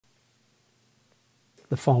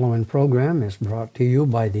The following program is brought to you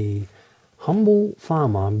by the Humble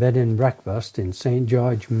Farmer Bed and Breakfast in St.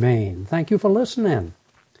 George, Maine. Thank you for listening.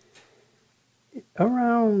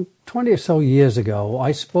 Around 20 or so years ago,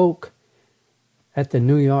 I spoke at the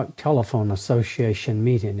New York Telephone Association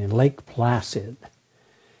meeting in Lake Placid,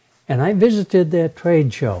 and I visited their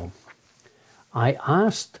trade show. I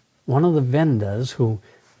asked one of the vendors,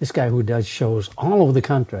 this guy who does shows all over the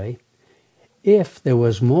country, if there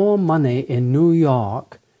was more money in New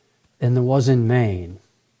York than there was in Maine.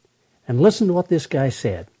 And listen to what this guy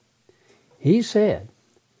said. He said,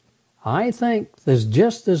 "I think there's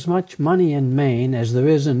just as much money in Maine as there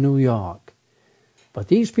is in New York. But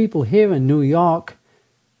these people here in New York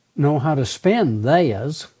know how to spend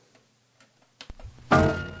theirs."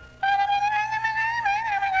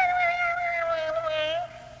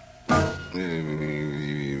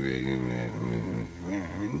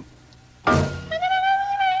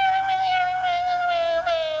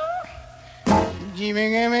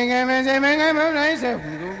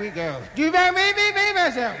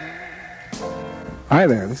 Hi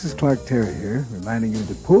there, this is Clark Terry here, reminding you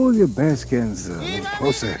to pull your bearskins a little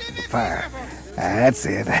closer to the fire. That's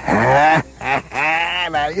it.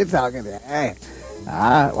 Now you're talking.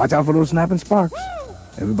 Watch out for those snapping sparks.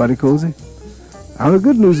 Everybody cozy? Now the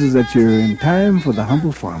good news is that you're in time for the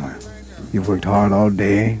Humble Farmer. You've worked hard all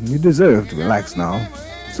day, and you deserve to relax now.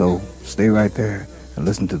 So stay right there and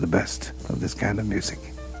listen to the best of this kind of music.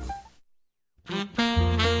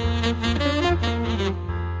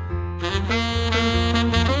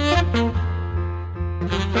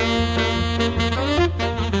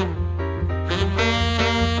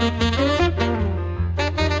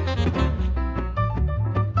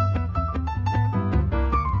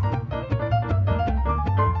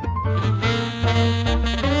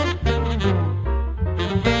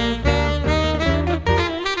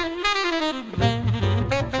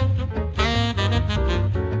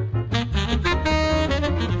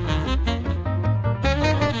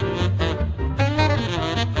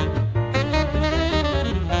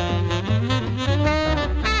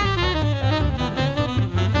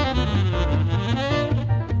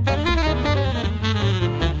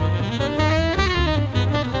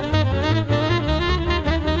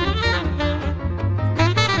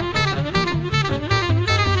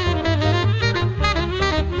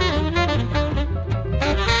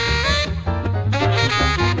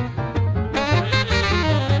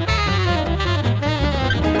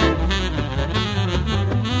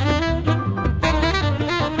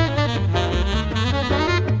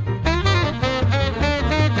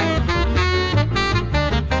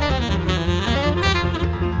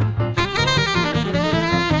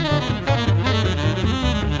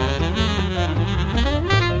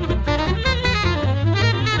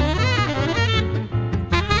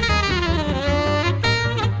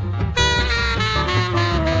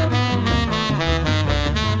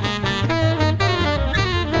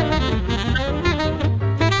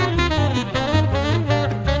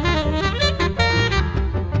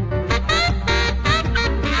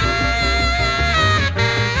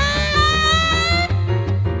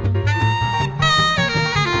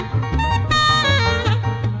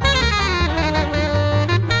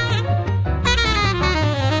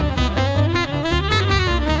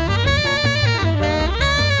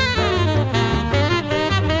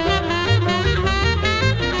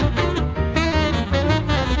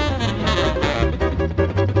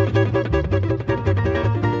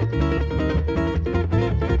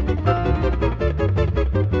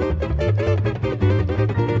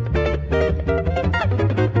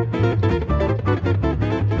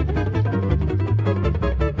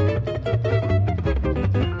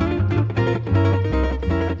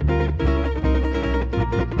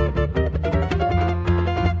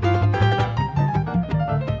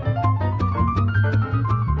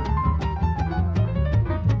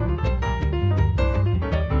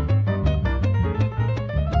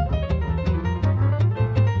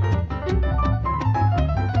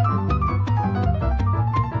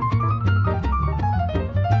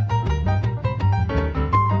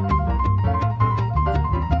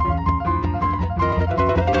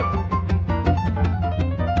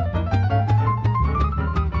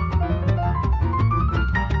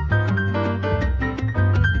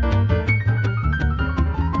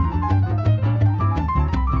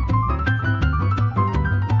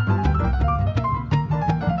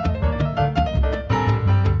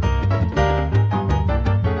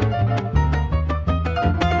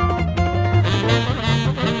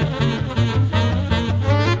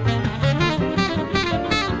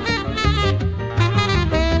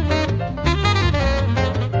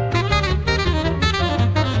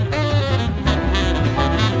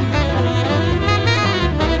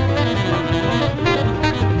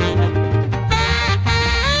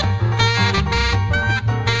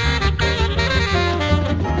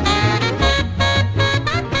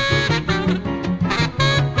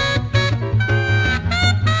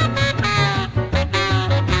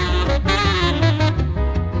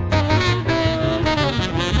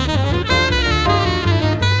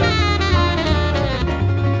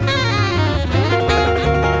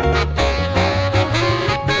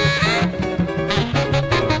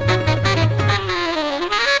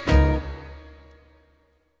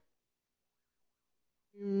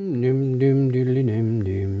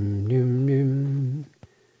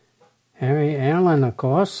 Mary Allen, of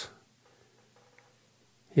course,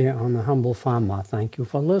 here on The Humble Farmer. Thank you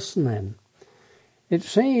for listening. It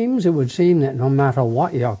would seem that no matter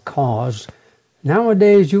what your cause,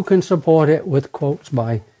 nowadays you can support it with quotes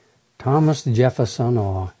by Thomas Jefferson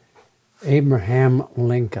or Abraham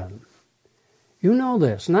Lincoln. You know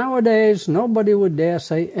this. Nowadays, nobody would dare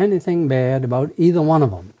say anything bad about either one of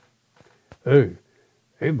them. Hey,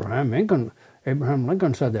 Abraham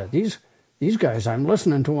Lincoln said that. These guys I'm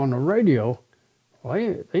listening to on the radio,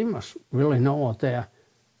 well, they must really know what they're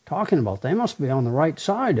talking about. They must be on the right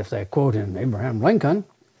side if they're quoting Abraham Lincoln.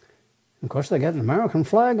 Of course, they got an American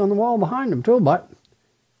flag on the wall behind them, too, but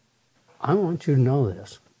I want you to know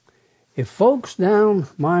this. If folks down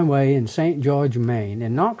my way in St. George, Maine,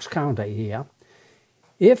 in Knox County here,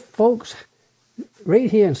 if folks right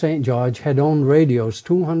here in St. George had owned radios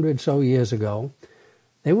 200 so years ago,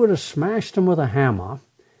 they would have smashed them with a hammer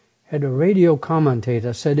had a radio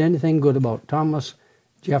commentator said anything good about Thomas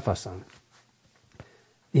Jefferson.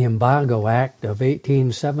 The Embargo Act of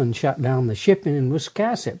 1807 shut down the shipping in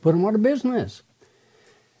Wisconsin, put them out of business.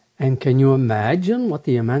 And can you imagine what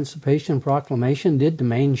the Emancipation Proclamation did to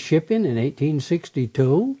Maine shipping in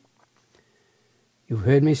 1862? You've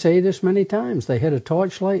heard me say this many times. They had a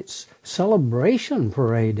torchlight celebration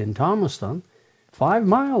parade in Thomaston, 5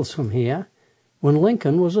 miles from here, when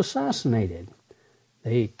Lincoln was assassinated.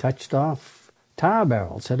 They touched off tar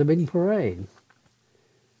barrels, had a big parade.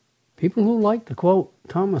 People who like to quote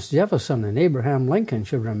Thomas Jefferson and Abraham Lincoln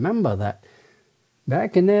should remember that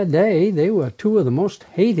back in their day, they were two of the most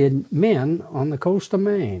hated men on the coast of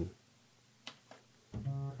Maine.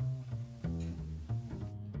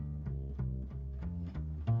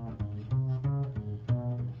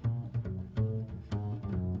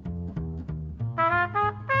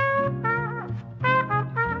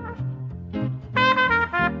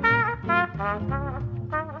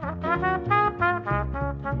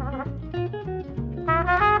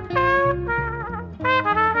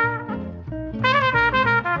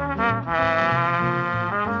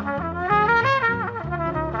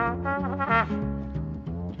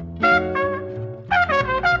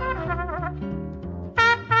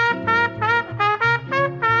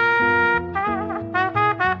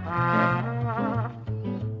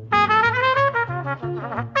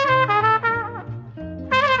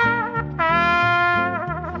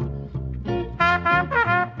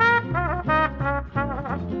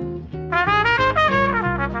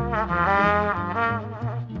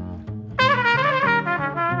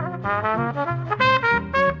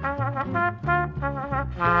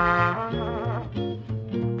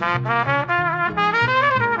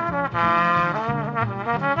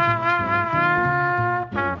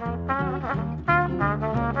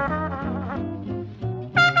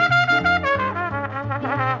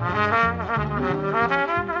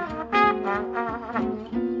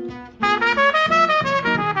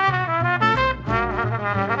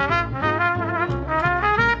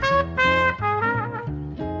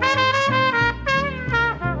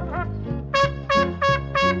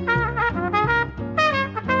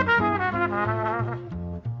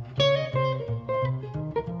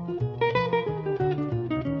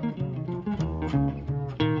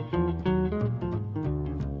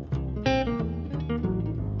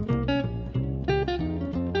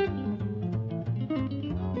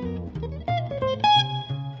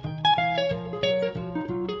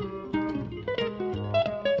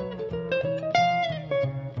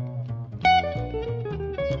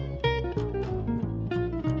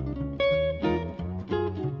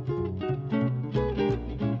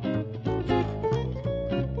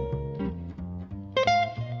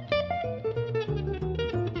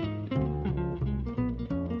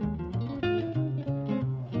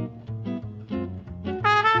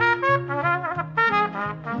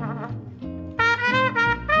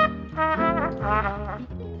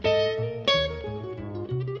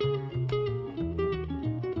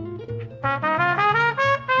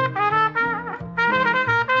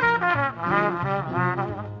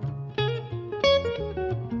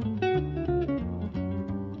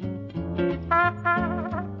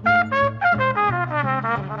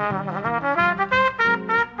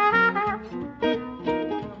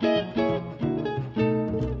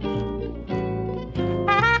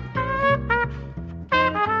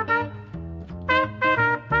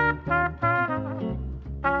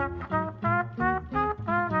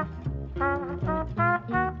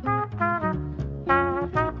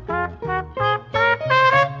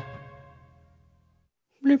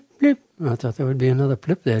 I thought there would be another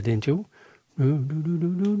blip there, didn't you?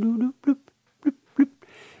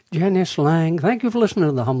 Janice Lang, thank you for listening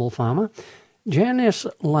to The Humble Farmer. Janice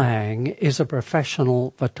Lang is a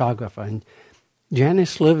professional photographer, and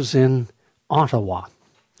Janice lives in Ottawa.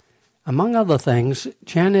 Among other things,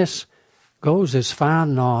 Janice goes as far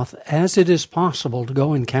north as it is possible to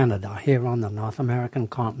go in Canada, here on the North American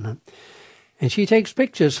continent. And she takes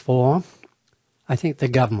pictures for, I think, the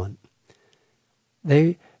government.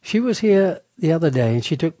 She was here the other day, and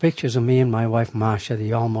she took pictures of me and my wife, Marcia,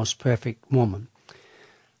 the almost perfect woman.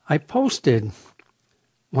 I posted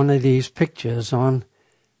one of these pictures on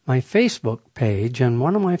my Facebook page, and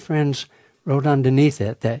one of my friends wrote underneath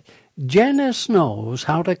it that Janice knows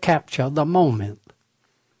how to capture the moment.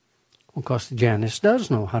 Of course, Janice does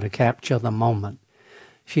know how to capture the moment.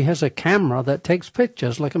 She has a camera that takes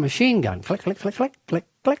pictures like a machine gun. Click, click, click, click, click,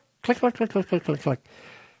 click, click, click, click, click, click, click, click.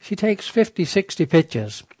 She takes 50, 60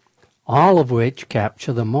 pictures, all of which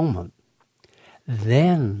capture the moment.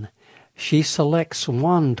 Then she selects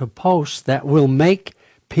one to post that will make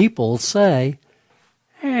people say,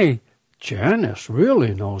 hey, Janice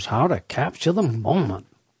really knows how to capture the moment.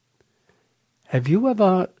 Have you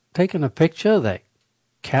ever taken a picture that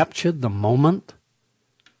captured the moment?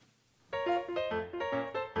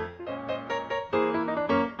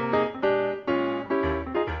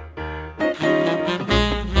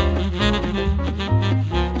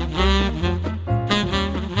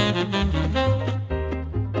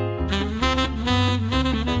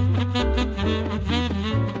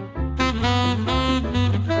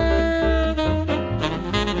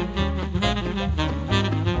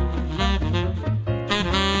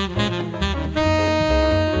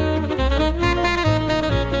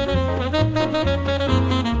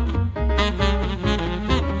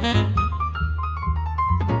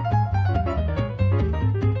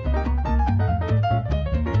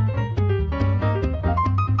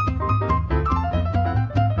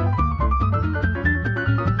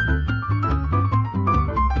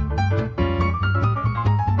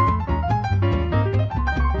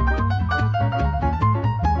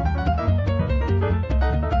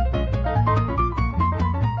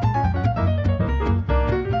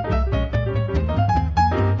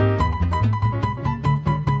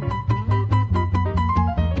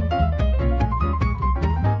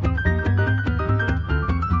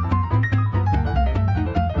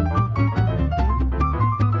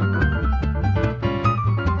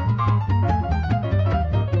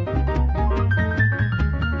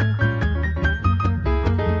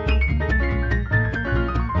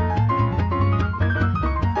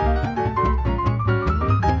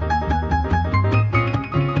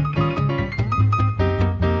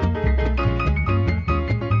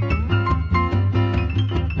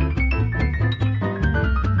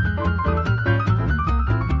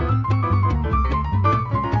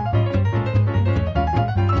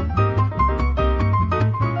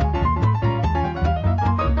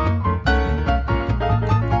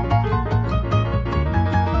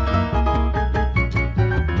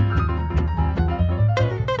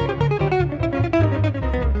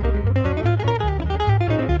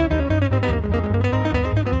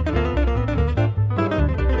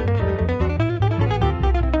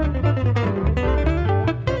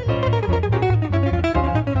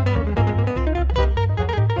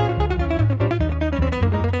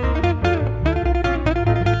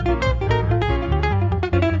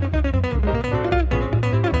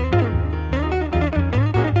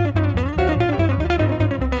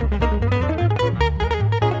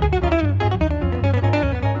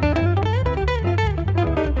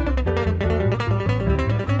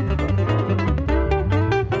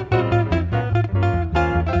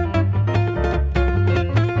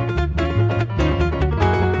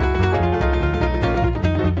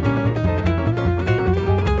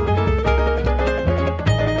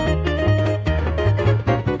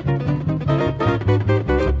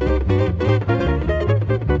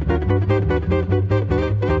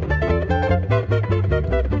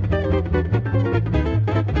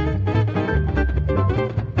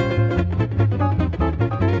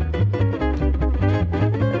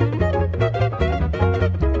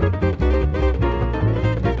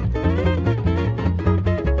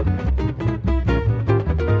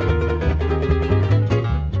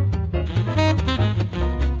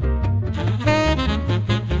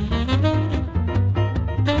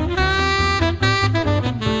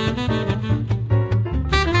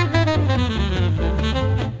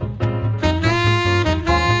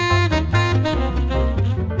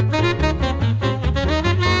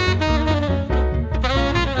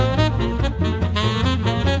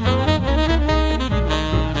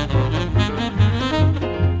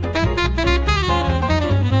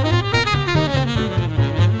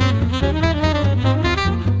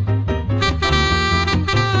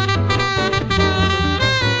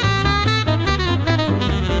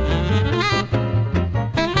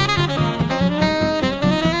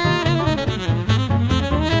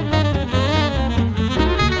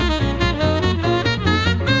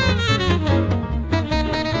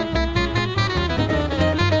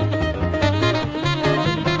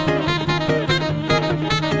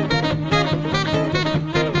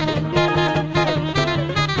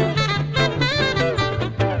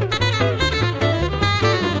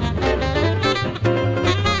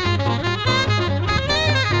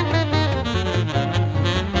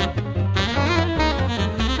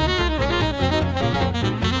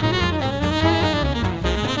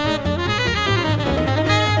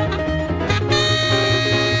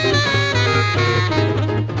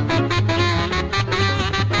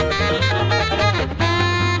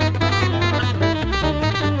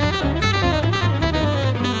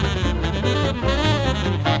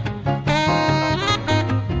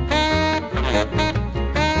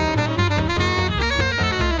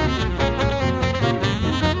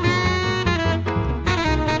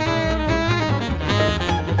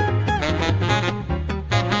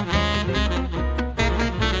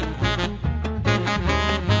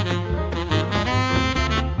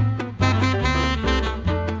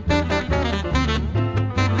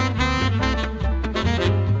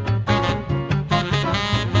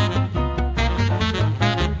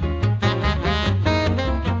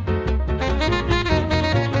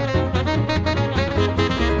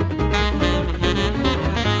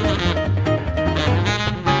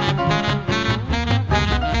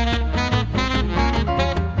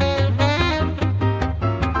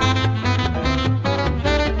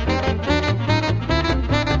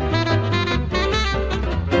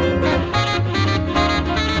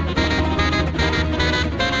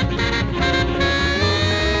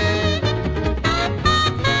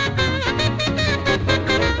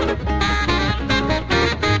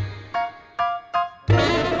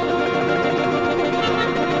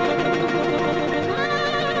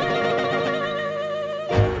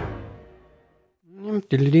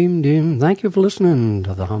 Diddle-deem-deem. Thank you for listening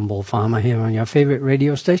to The Humble Farmer here on your favorite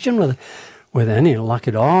radio station. With any luck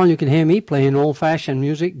at all, you can hear me playing old-fashioned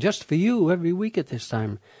music just for you every week at this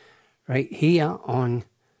time, right here on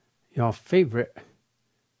your favorite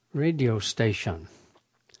radio station.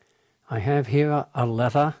 I have here a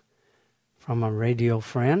letter from a radio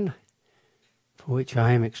friend, for which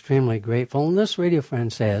I am extremely grateful. And this radio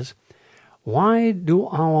friend says, "Why do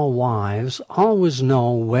our wives always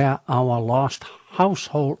know where our lost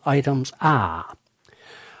household items are?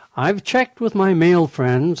 I've checked with my male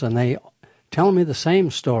friends, and they tell me the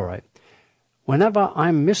same story. Whenever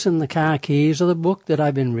I'm missing the car keys or the book that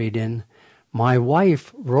I've been reading, my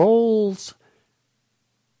wife rolls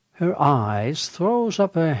her eyes, throws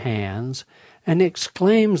up her hands, and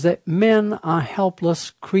exclaims that men are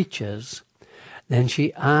helpless creatures. Then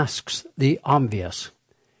she asks the obvious,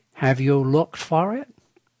 'Have you looked for it?'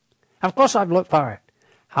 Of course I've looked for it.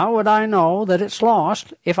 How would I know that it's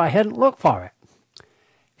lost if I hadn't looked for it?"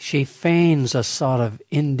 She feigns a sort of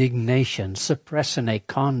indignation, suppressing a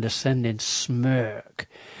condescending smirk.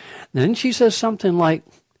 Then she says something like,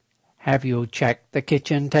 "Have you checked the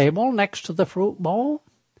kitchen table next to the fruit bowl?"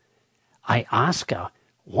 I ask her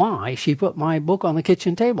why she put my book on the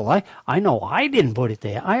kitchen table. I know I didn't put it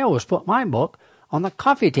there. I always put my book on the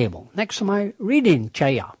coffee table next to my reading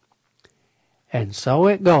chair. And so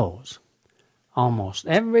it goes. Almost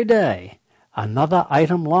every day, another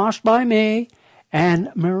item lost by me and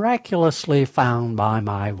miraculously found by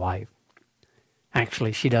my wife.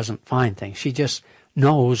 Actually, she doesn't find things. She just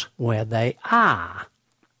knows where they are.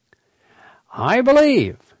 I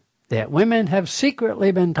believe that women have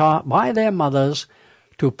secretly been taught by their mothers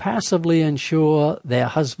to passively ensure their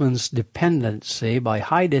husband's dependency by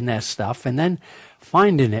hiding their stuff and then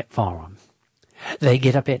finding it for them. They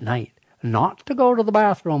get up at night, not to go to the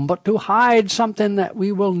bathroom, but to hide something that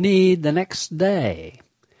we will need the next day.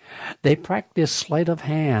 They practice sleight of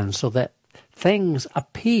hand so that things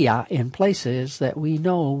appear in places that we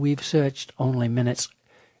know we've searched only minutes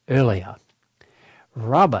earlier.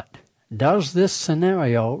 Robert, does this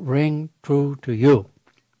scenario ring true to you?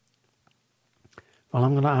 Well,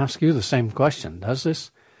 I'm going to ask you the same question. Does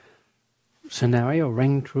this scenario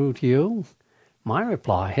ring true to you? My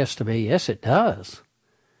reply has to be, yes, it does.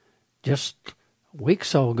 Just a week or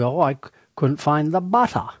so ago, I couldn't find the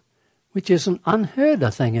butter, which is an unheard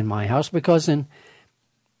of thing in my house because in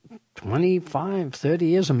 25, 30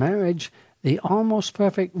 years of marriage, the almost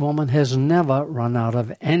perfect woman has never run out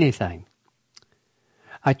of anything.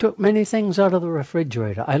 I took many things out of the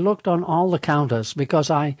refrigerator. I looked on all the counters because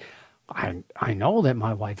I know that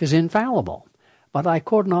my wife is infallible, but I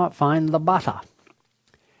could not find the butter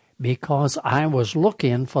because I was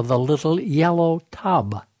looking for the little yellow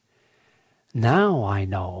tub. Now I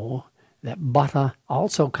know that butter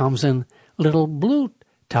also comes in little blue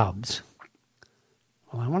tubs.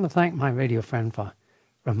 Well, I want to thank my radio friend for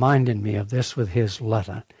reminding me of this with his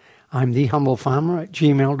letter. I'm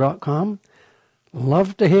thehumblefarmer@gmail.com.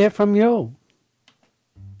 Love to hear from you.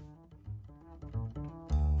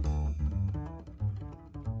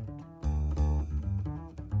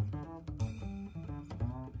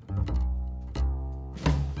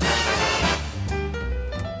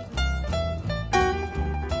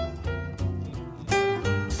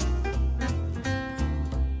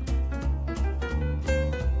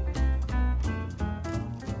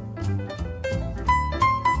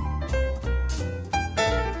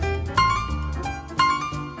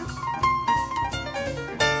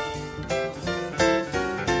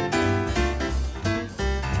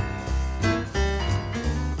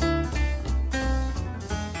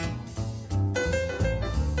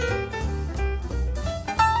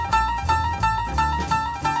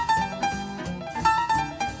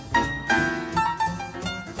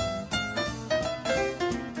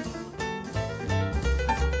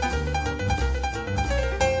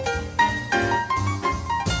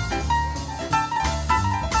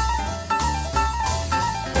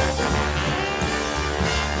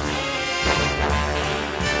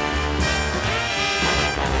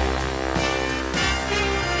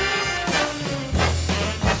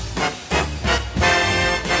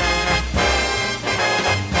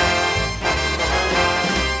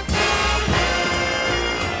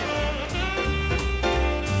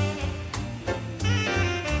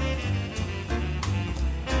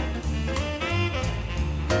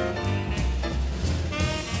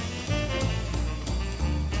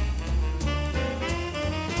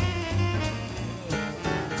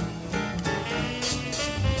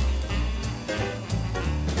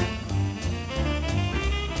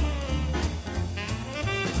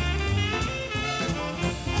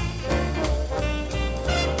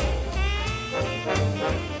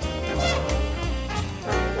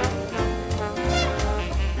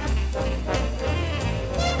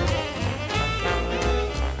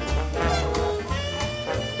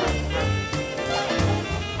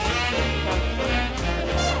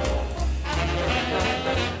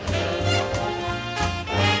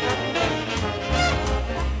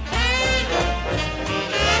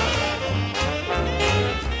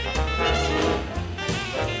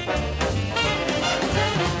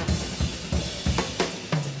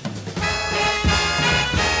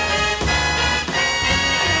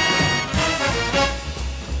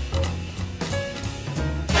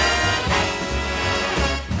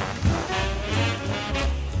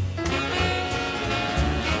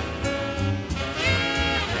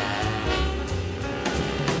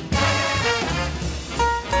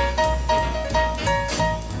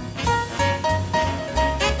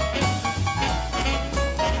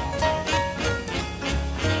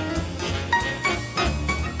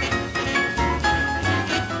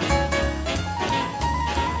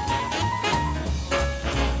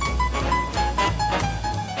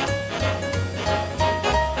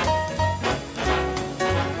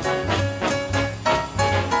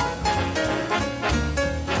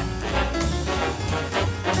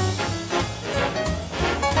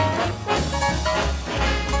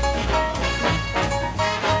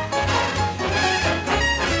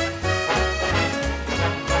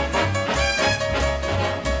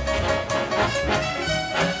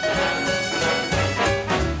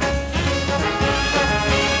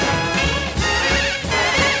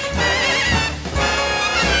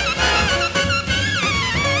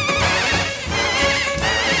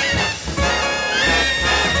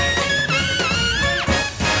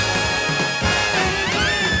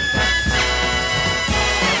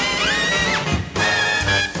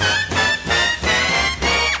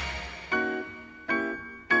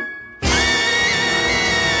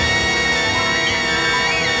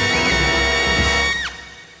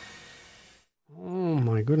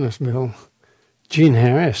 Yes, Bill. Gene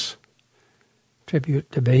Harris,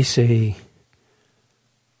 tribute to Basie.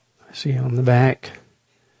 I see on the back,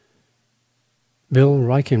 Bill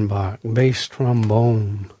Reichenbach, bass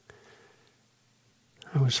trombone.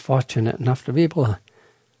 I was fortunate enough to be able to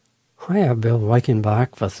hire Bill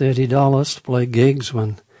Reichenbach for $30 to play gigs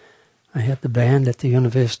when I had the band at the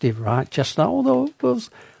University of Rochester. Although those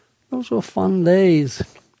were fun days.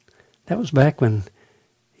 That was back when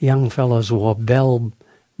young fellows wore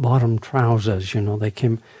bell-bottom trousers. You know, they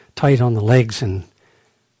came tight on the legs and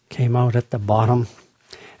came out at the bottom.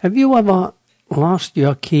 Have you ever lost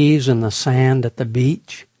your keys in the sand at the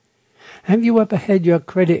beach? Have you ever had your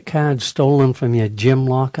credit card stolen from your gym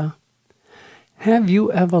locker? Have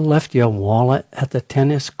you ever left your wallet at the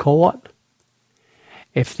tennis court?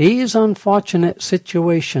 If these unfortunate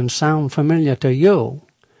situations sound familiar to you,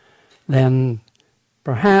 then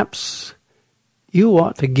perhaps you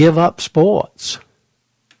ought to give up sports.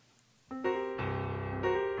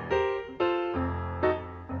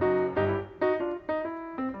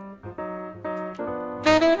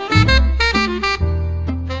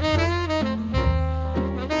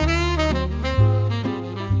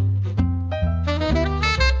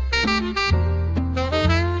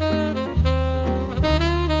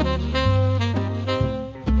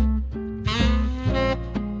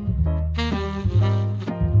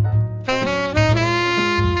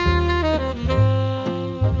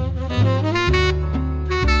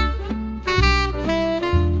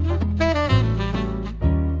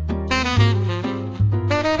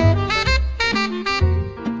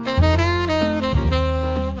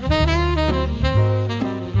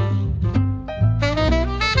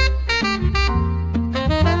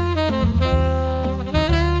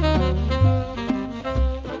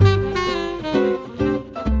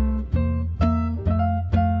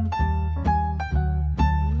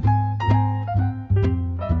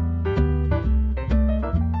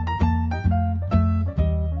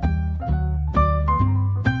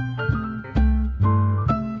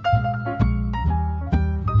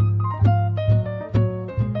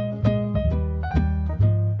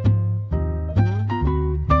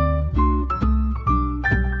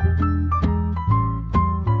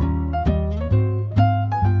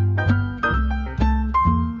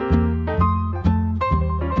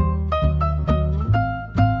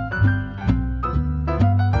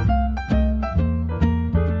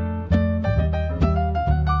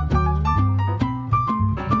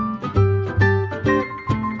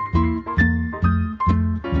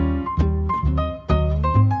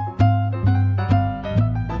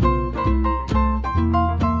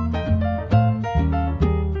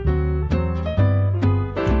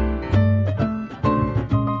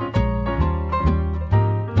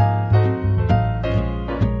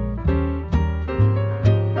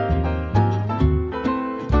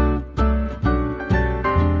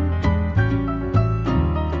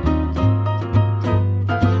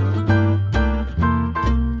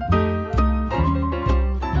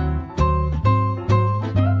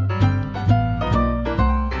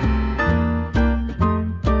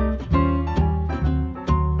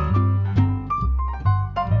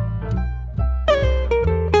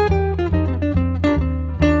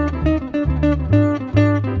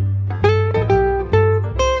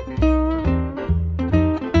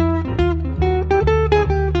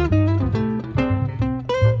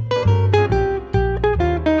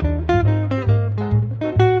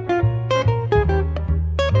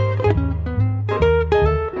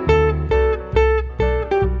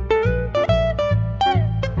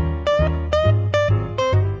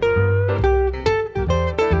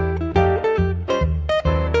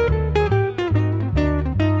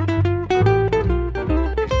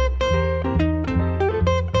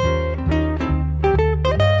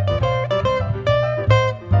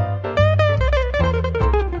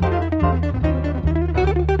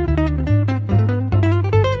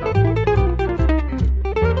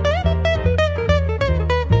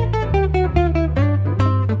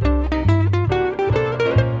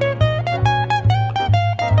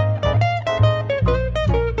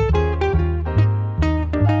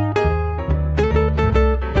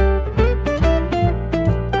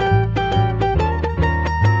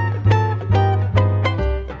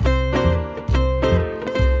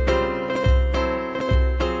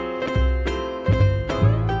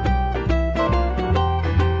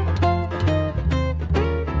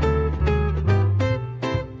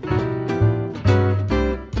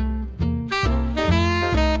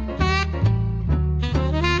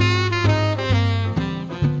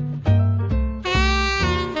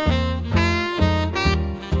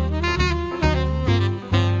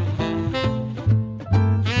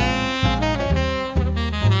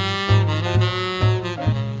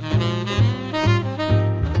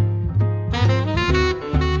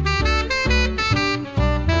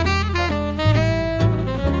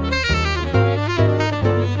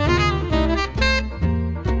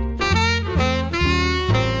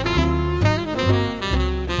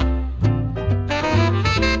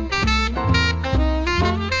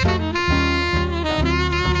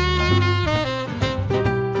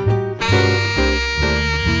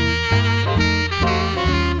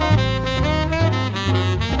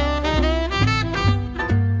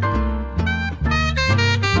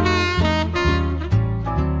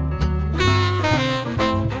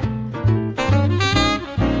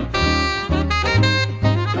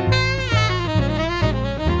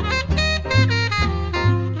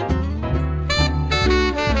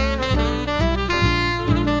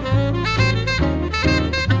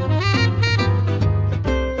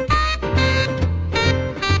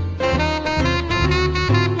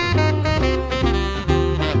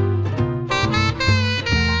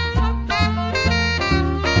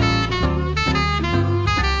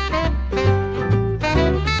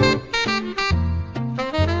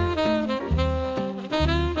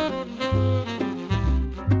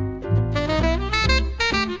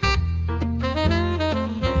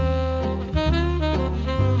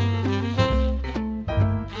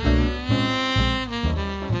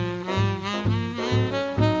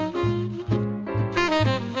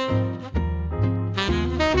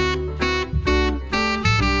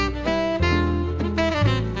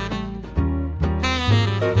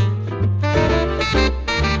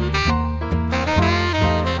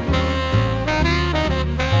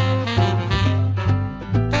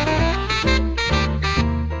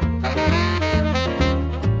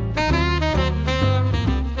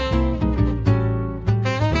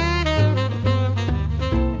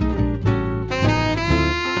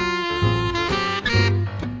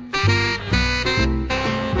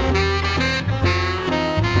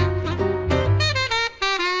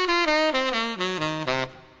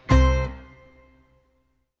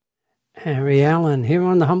 Harry Allen here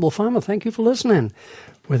on The Humble Farmer. Thank you for listening.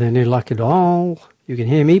 With any luck at all, you can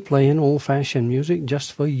hear me playing old-fashioned music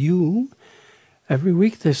just for you every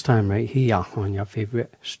week this time right here on your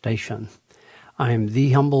favorite station. I'm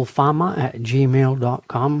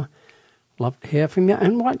thehumblefarmer@gmail.com. Love to hear from you.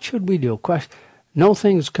 And what should we do? No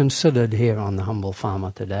things considered here on The Humble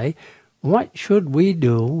Farmer today. What should we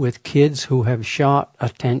do with kids who have short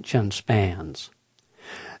attention spans?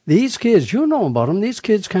 These kids, you know about them, these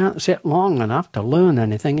kids can't sit long enough to learn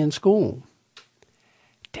anything in school.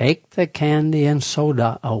 Take the candy and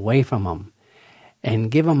soda away from them and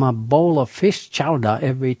give them a bowl of fish chowder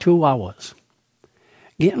every 2 hours.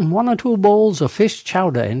 Getting 1 or 2 bowls of fish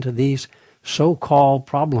chowder into these so-called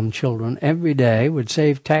problem children every day would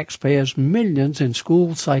save taxpayers millions in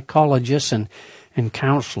school psychologists and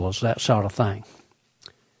counselors, that sort of thing.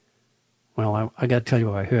 Well, I got to tell you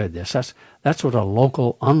where I heard this. That's what a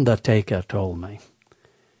local undertaker told me.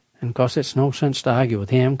 And, of course, it's no sense to argue with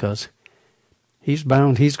him because he's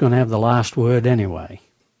going to have the last word anyway.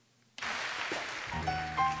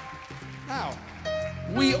 Now,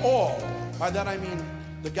 we all, by that I mean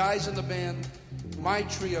the guys in the band, my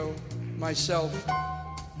trio, myself,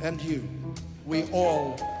 and you, we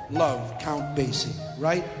all love Count Basie,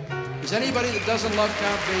 right? Is anybody that doesn't love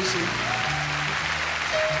Count Basie?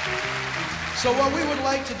 So what we would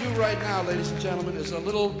like to do right now, ladies and gentlemen, is a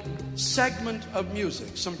little segment of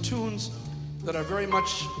music, some tunes that are very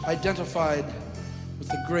much identified with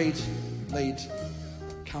the great, late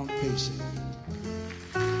Count Basie.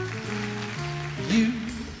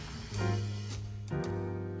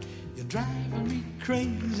 You're driving me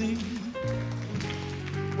crazy.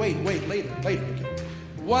 Wait, later.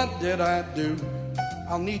 What did I do?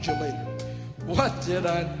 I'll need you later. What did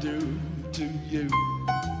I do to you?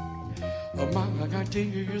 Oh, mama, I got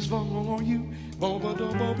tears for you.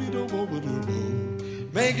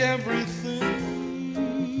 Make everything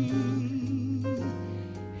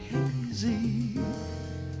hazy,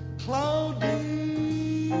 cloudy,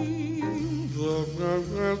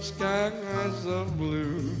 the skies of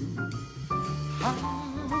blue. How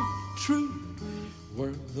true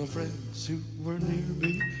were the friends who were near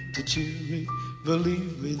me to cheer me,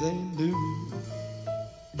 believe me they knew.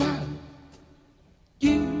 But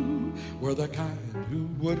you were the kind who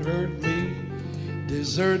would hurt me,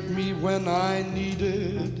 desert me when I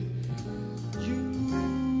needed you.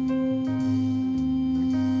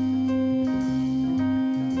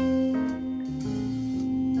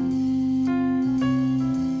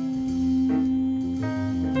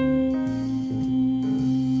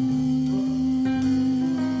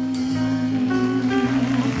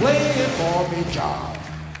 Play it for me, John.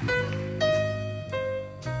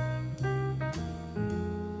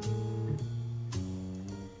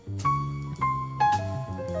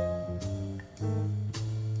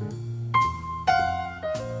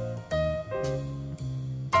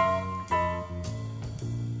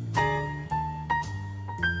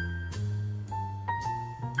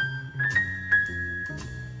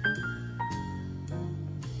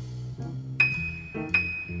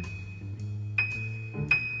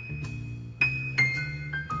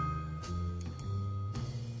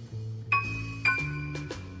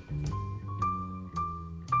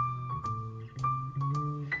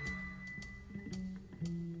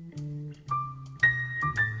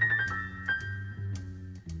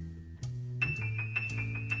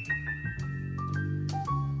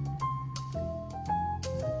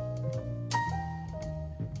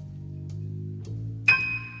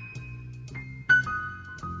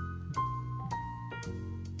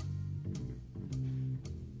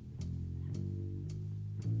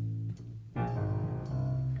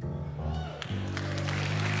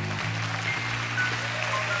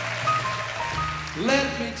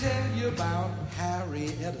 Let me tell you about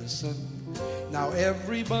Harry Edison. Now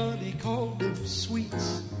everybody called him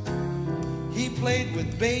Sweets. He played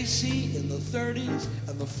with Basie in the 30s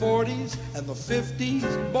and the 40s and the 50s.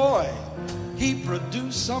 Boy, he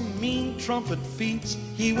produced some mean trumpet feats.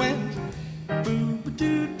 He went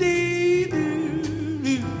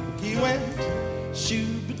boo-ba-doo-dee-doo. He went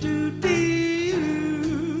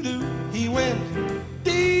shoo-ba-doo-dee-doo. He went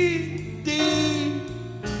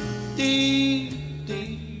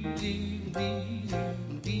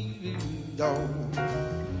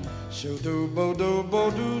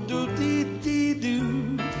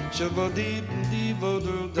shoo-doo-bo-doo-bo-doo-doo-dee-dee-doo.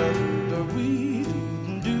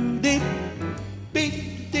 Shoo-ba-dee-dee-bo-doo-da-doo-dee-doo-dee.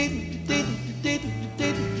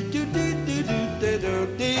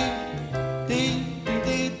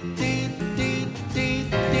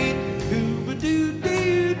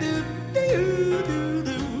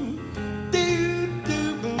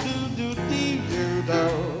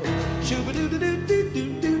 Shoo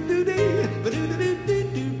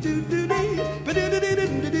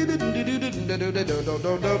What did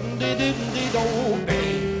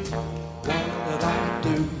I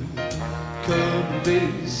do? Could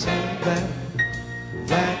be so bad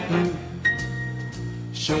that you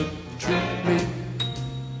should treat me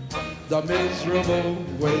the miserable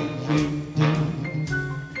way you do.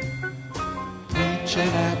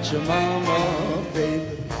 Preaching at your mama,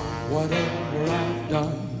 baby, whatever I've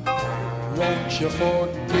done, won't you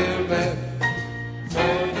forgive and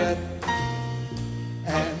forget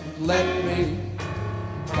and let me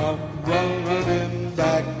come running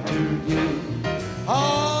back to you.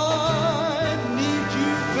 I need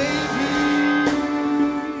you,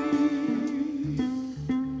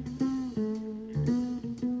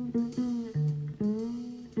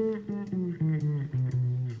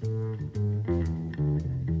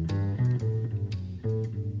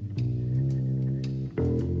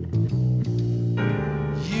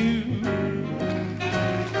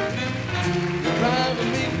 You're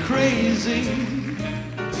driving me crazy,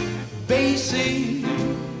 Basie.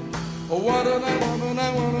 What did I want, and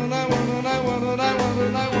I want, and I want, and I want, and I want,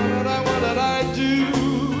 and I want, and I what did I do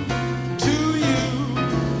to you?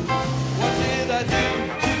 What did I do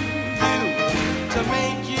to you to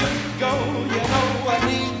make you go? You know I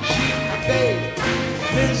need you, babe,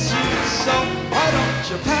 miss you so. Why don't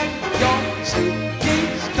you pack your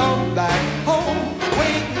suitcase, come back home,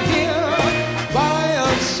 wait here by a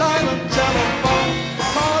silent telephone,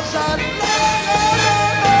 'cause I love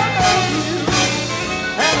you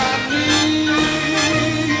and I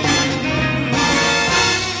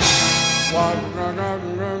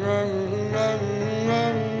need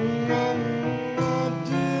you. What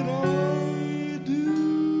did I do?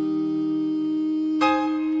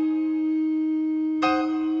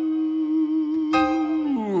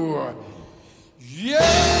 Yeah!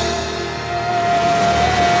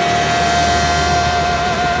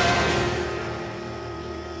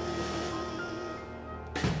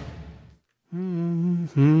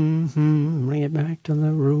 Bring it back to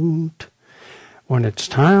the root. When it's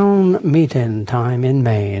town meeting time in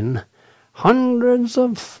Maine, hundreds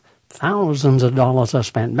of thousands of dollars are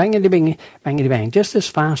spent, bangity-bing, bangity-bang, just as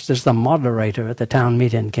fast as the moderator at the town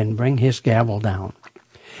meeting can bring his gavel down.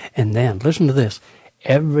 And then, listen to this,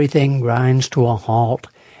 everything grinds to a halt,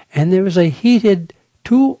 and there is a heated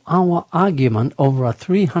 2-hour argument over a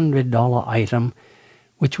 $300 item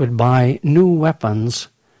which would buy new weapons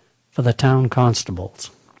for the town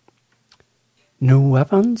constables. New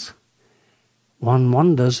weapons? One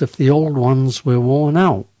wonders if the old ones were worn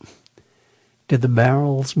out. Did the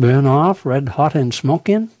barrels burn off, red hot and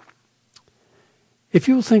smoking? If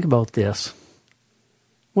you think about this,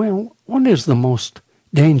 well, what is the most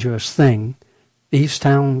dangerous thing these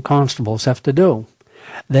town constables have to do?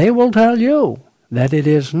 They will tell you that it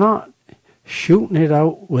is not shooting it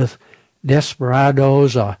out with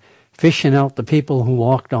desperados or fishing out the people who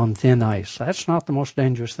walked on thin ice. That's not the most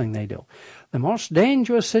dangerous thing they do. The most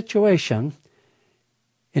dangerous situation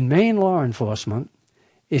in Maine law enforcement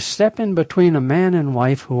is stepping between a man and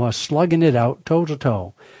wife who are slugging it out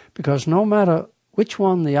toe-to-toe, because no matter which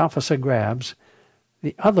one the officer grabs,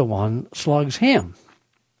 the other one slugs him.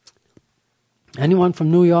 Anyone from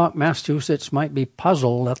New York, Massachusetts might be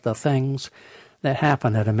puzzled at the things that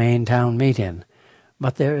happen at a Maine town meeting,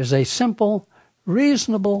 but there is a simple,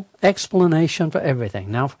 reasonable explanation for everything.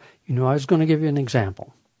 Now, you know I was going to give you an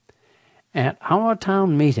example. At our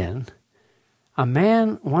town meeting, a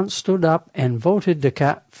man once stood up and voted to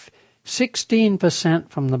cut 16%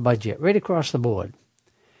 from the budget, right across the board.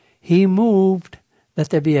 He moved that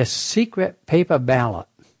there be a secret paper ballot.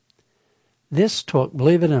 This took,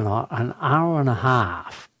 believe it or not, an hour and a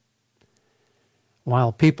half.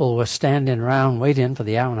 While people were standing around waiting for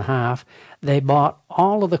the hour and a half, they bought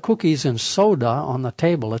all of the cookies and soda on the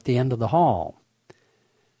table at the end of the hall.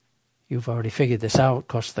 You've already figured this out,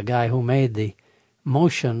 because the guy who made the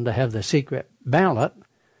motion to have the secret ballot,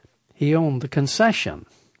 he owned the concession.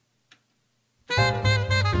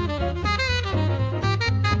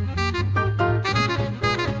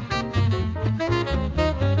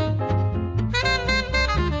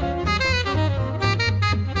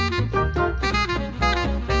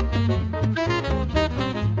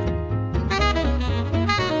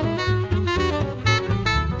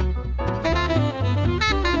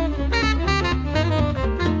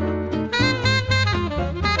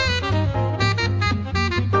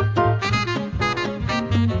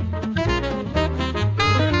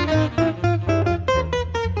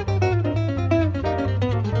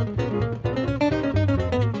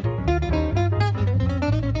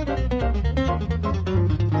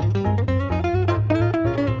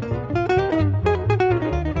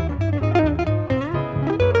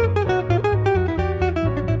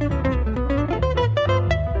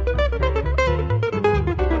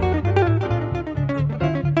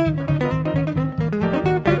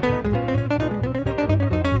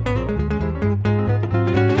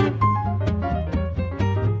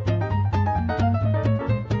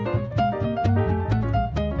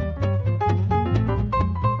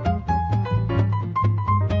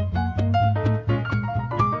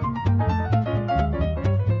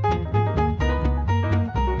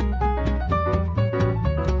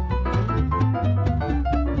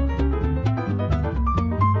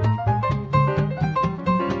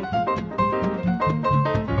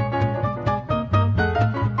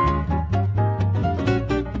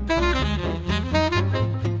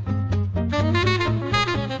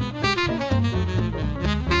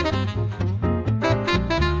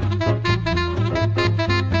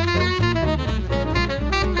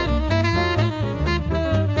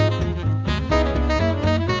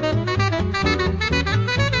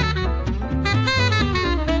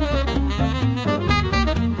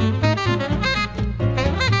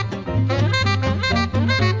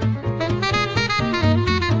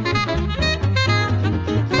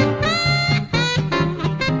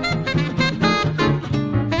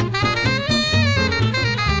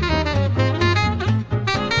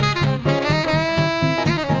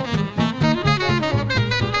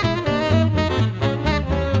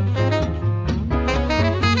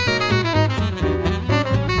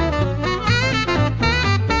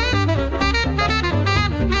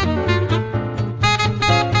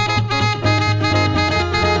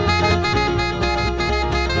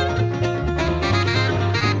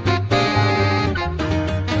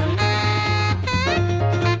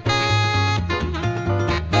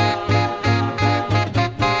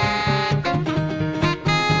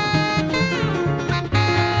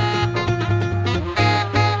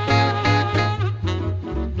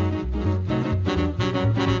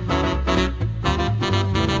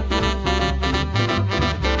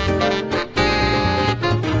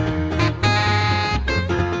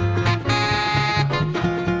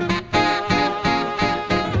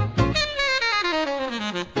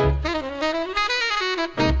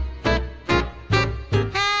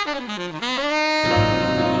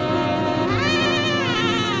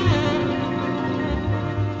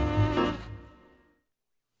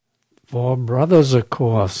 Brothers, of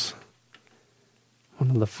course.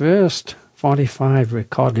 One of the first 45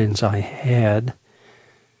 recordings I had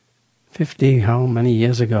 50 how many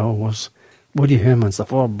years ago was Woody Herman's The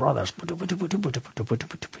Four Brothers.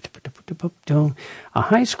 A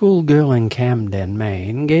high school girl in Camden,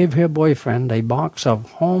 Maine, gave her boyfriend a box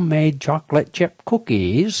of homemade chocolate chip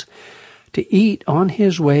cookies to eat on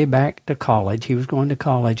his way back to college. He was going to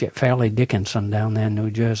college at Fairleigh Dickinson down there in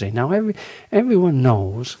New Jersey. Now, everyone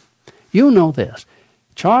knows, you know this,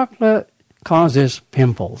 chocolate causes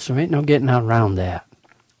pimples. There ain't no getting around that.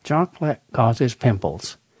 Chocolate causes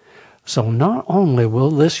pimples. So not only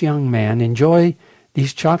will this young man enjoy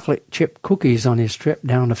these chocolate chip cookies on his trip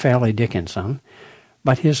down to Fairleigh Dickinson,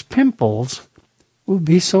 but his pimples will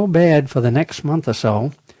be so bad for the next month or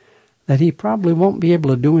so that he probably won't be able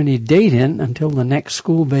to do any dating until the next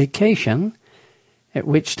school vacation, at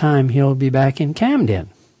which time he'll be back in Camden.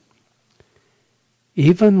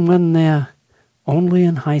 Even when they're only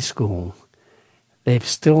in high school, they've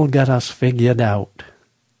still got us figured out.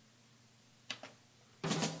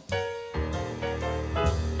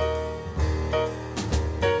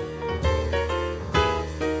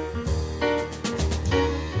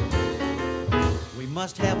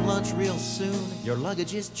 Must have lunch real soon. Your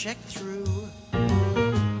luggage is checked through.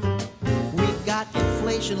 We've got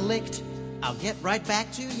inflation licked. I'll get right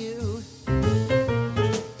back to you.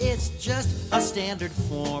 It's just a standard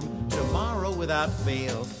form. Tomorrow without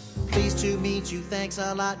fail. Pleased to meet you. Thanks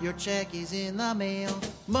a lot. Your check is in the mail.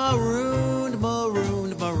 Marooned,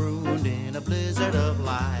 marooned, marooned in a blizzard of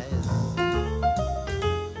lies.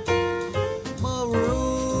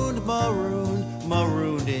 Marooned, marooned,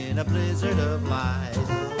 marooned in a blizzard of lies.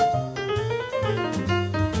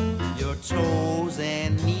 Your toes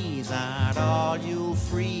and knees aren't all you'll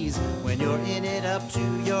freeze when you're in it up to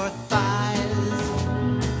your thighs.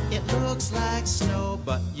 It looks like snow,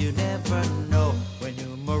 but you never know when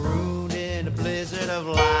you're marooned in a blizzard of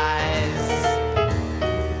lies.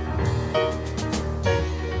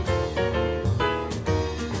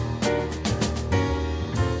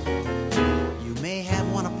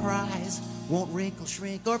 Won't wrinkle,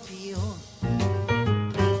 shrink, or peel.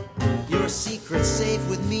 Your secret's safe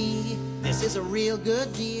with me. This is a real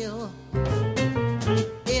good deal.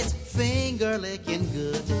 It's finger-licking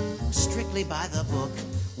good, strictly by the book.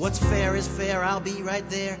 What's fair is fair, I'll be right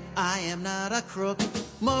there. I am not a crook.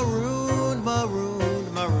 Marooned,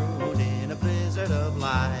 marooned, marooned in a blizzard of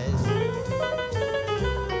lies.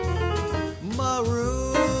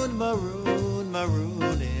 Marooned, marooned,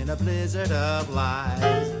 marooned in a blizzard of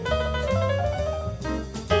lies.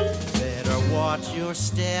 Watch your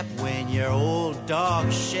step when your old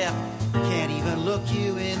dog Shep can't even look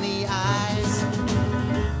you in the eyes.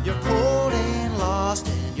 You're cold and lost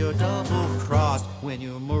and you're double-crossed when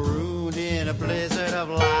you're marooned in a blizzard of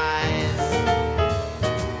lies.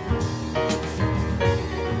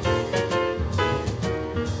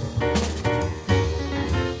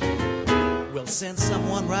 We'll send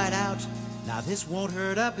someone right out. Now this won't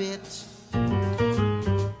hurt a bit.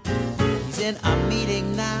 He's in a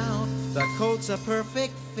meeting now. The coat's a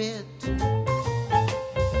perfect fit.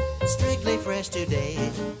 Strictly fresh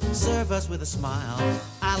today. Serve us with a smile.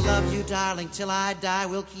 I love you, darling, till I die.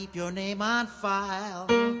 We'll keep your name on file.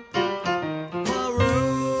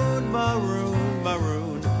 Maroon, maroon,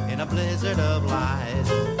 maroon in a blizzard of lies.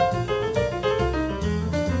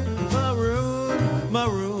 Maroon,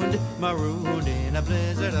 marooned, marooned in a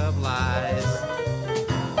blizzard of lies.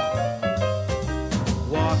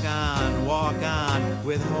 Walk on,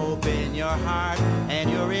 with hope in your heart, and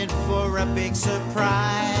you're in for a big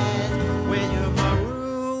surprise when you're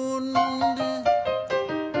marooned,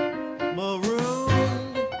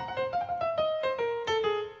 marooned,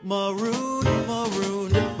 marooned,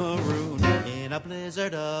 marooned, marooned in a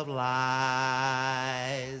blizzard of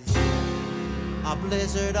lies, a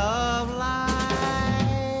blizzard of lies.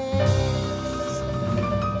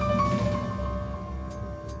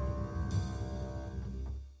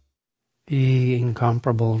 The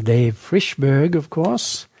incomparable Dave Frischberg, of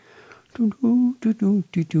course. Here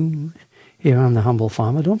on The Humble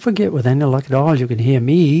Farmer. Don't forget, with any luck at all, you can hear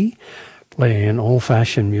me playing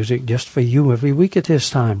old-fashioned music just for you every week at this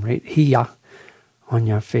time, right here on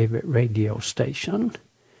your favorite radio station.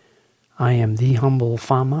 I am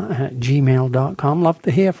thehumble.farmer@gmail.com. Love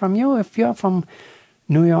to hear from you. If you're from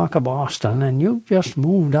New York or Boston and you've just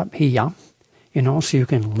moved up here, so you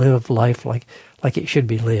can live life like it should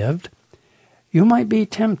be lived, you might be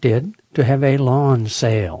tempted to have a lawn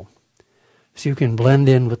sale so you can blend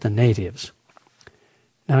in with the natives.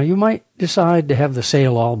 Now, you might decide to have the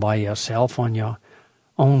sale all by yourself on your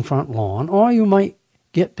own front lawn, or you might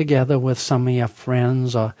get together with some of your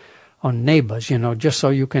friends or on neighbors, just so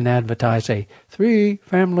you can advertise a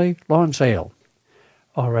 3-family lawn sale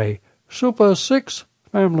or a Super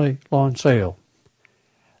 6-family lawn sale.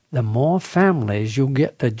 The more families you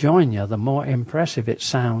get to join you, the more impressive it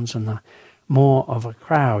sounds and the more of a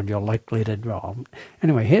crowd you're likely to draw.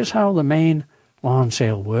 Anyway, here's how the Maine lawn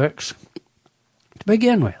sale works. To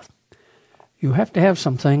begin with, you have to have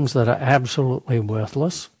some things that are absolutely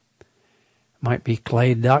worthless. Might be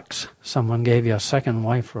clay ducks someone gave your second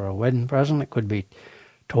wife for a wedding present. It could be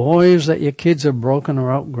toys that your kids have broken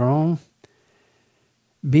or outgrown.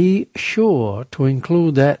 Be sure to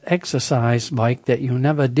include that exercise bike that you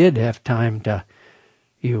never did have time to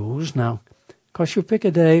use. Now, of course, you pick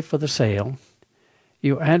a day for the sale.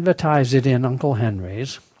 You advertise it in Uncle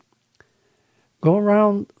Henry's. Go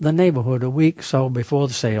around the neighborhood a week so before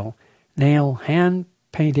the sale. Nail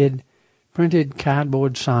hand-painted, printed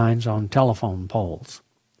cardboard signs on telephone poles.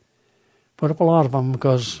 Put up a lot of them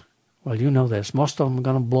because, well, you know this. Most of them are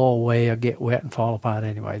going to blow away or get wet and fall apart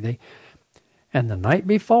anyway. And the night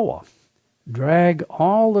before, drag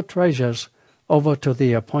all the treasures over to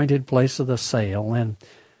the appointed place of the sale and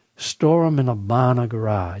store them in a barn or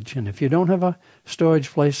garage. And if you don't have a storage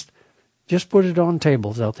place, just put it on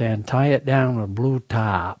tables out there and tie it down with blue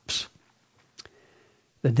tops.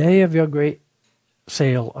 The day of your great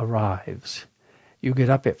sale arrives. You get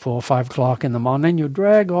up at 4 or 5 o'clock in the morning, you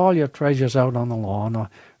drag all your treasures out on the lawn, or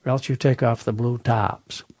else you take off the blue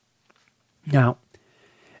tops. Now,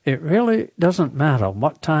 it really doesn't matter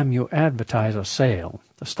what time you advertise a sale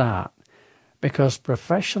to start, because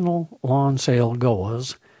professional lawn sale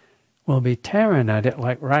goers will be tearing at it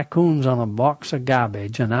like raccoons on a box of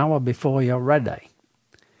garbage an hour before you're ready.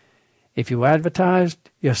 If you advertised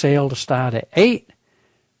your sale to start at 8,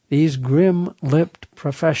 these grim-lipped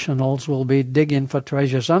professionals will be digging for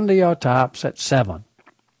treasures under your tops at 7.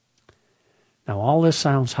 Now, all this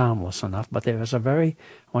sounds harmless enough, but I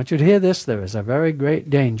want you to hear this, there is a very great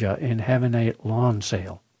danger in having a lawn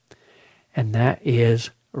sale, and that is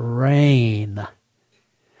rain.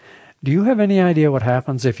 Do you have any idea what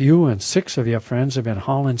happens if you and 6 of your friends have been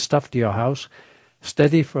hauling stuff to your house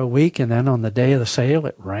steady for a week, and then on the day of the sale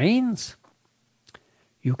it rains?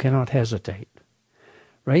 You cannot hesitate.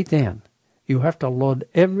 Right then, you have to load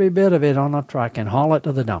every bit of it on a truck and haul it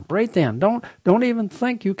to the dump. Right then, don't even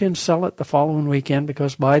think you can sell it the following weekend,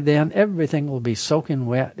 because by then everything will be soaking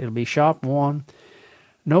wet. It'll be sharp worn.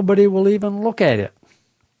 Nobody will even look at it.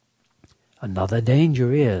 Another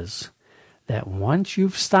danger is that once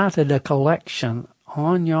you've started a collection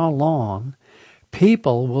on your lawn,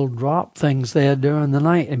 people will drop things there during the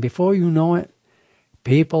night, and before you know it,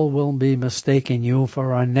 people will be mistaking you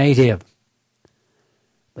for a native.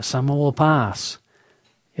 The summer will pass.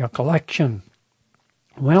 Your collection,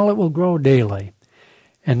 well, it will grow daily.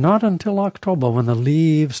 And not until October, when the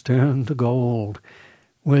leaves turn to gold,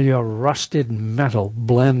 will your rusted metal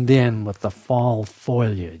blend in with the fall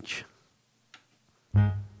foliage.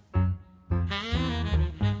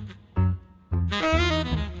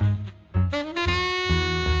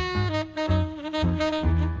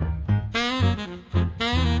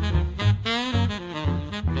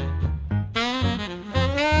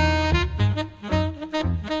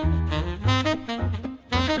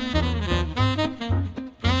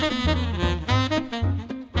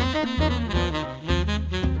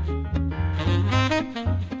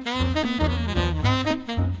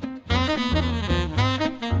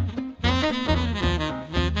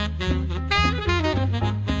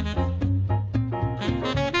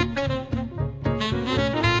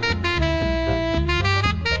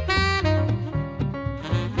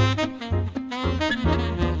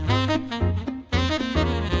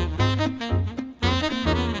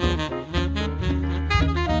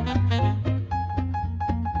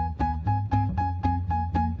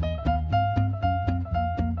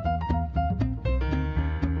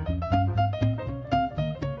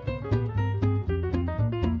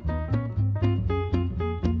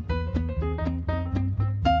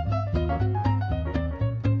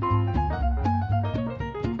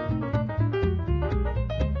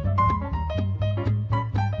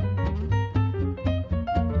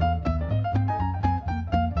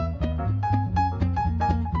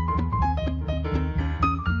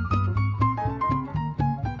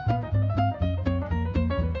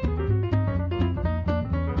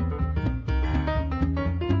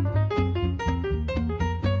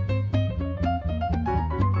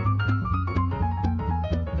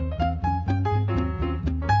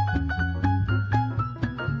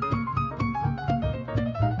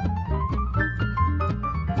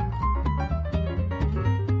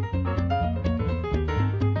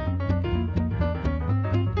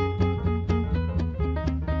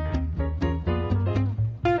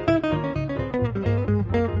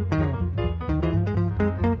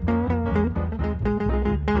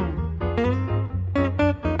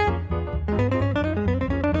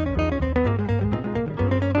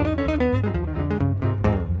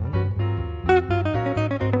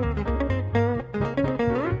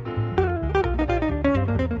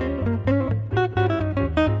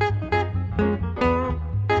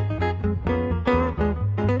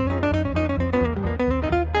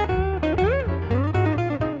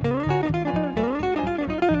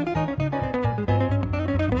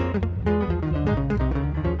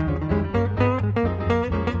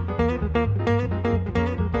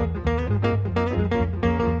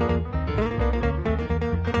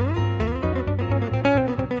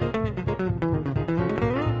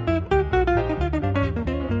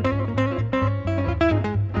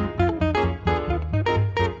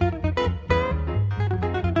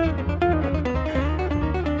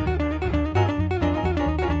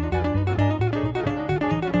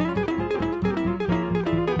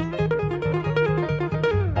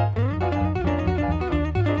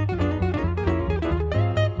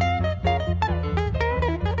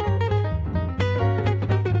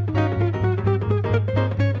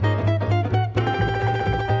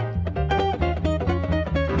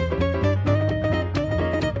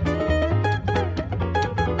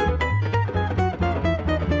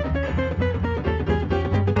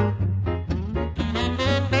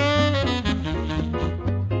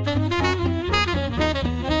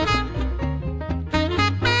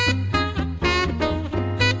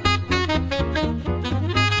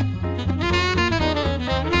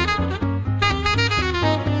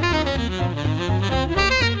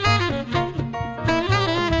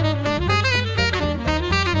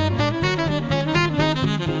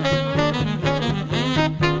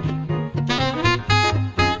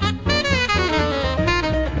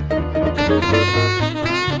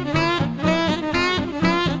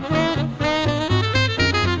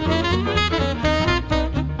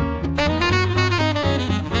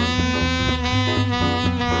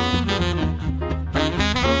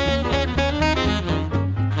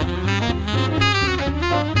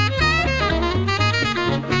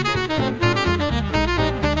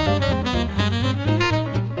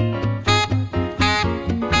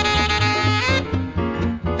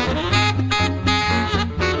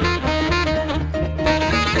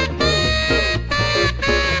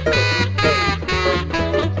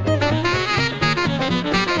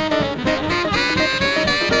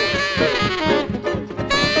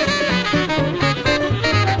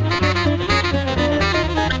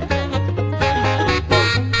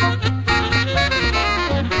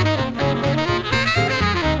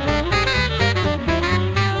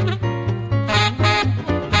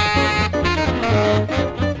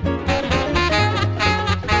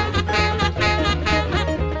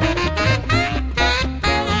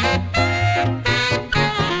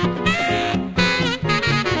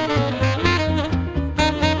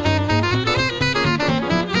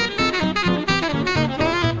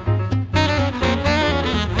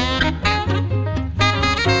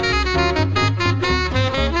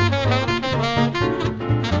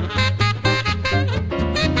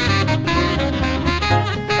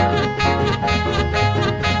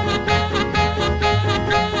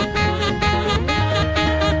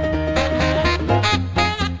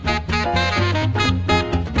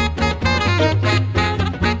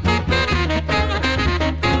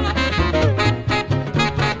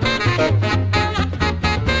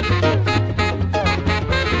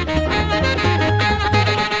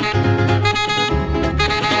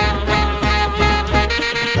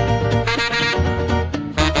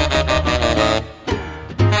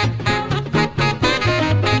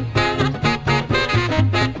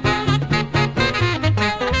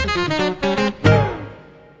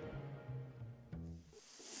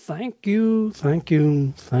 thank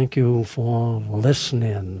you for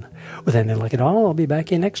listening. With anything like it all, I'll be back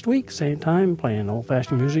here next week, same time, playing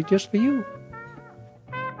old-fashioned music just for you.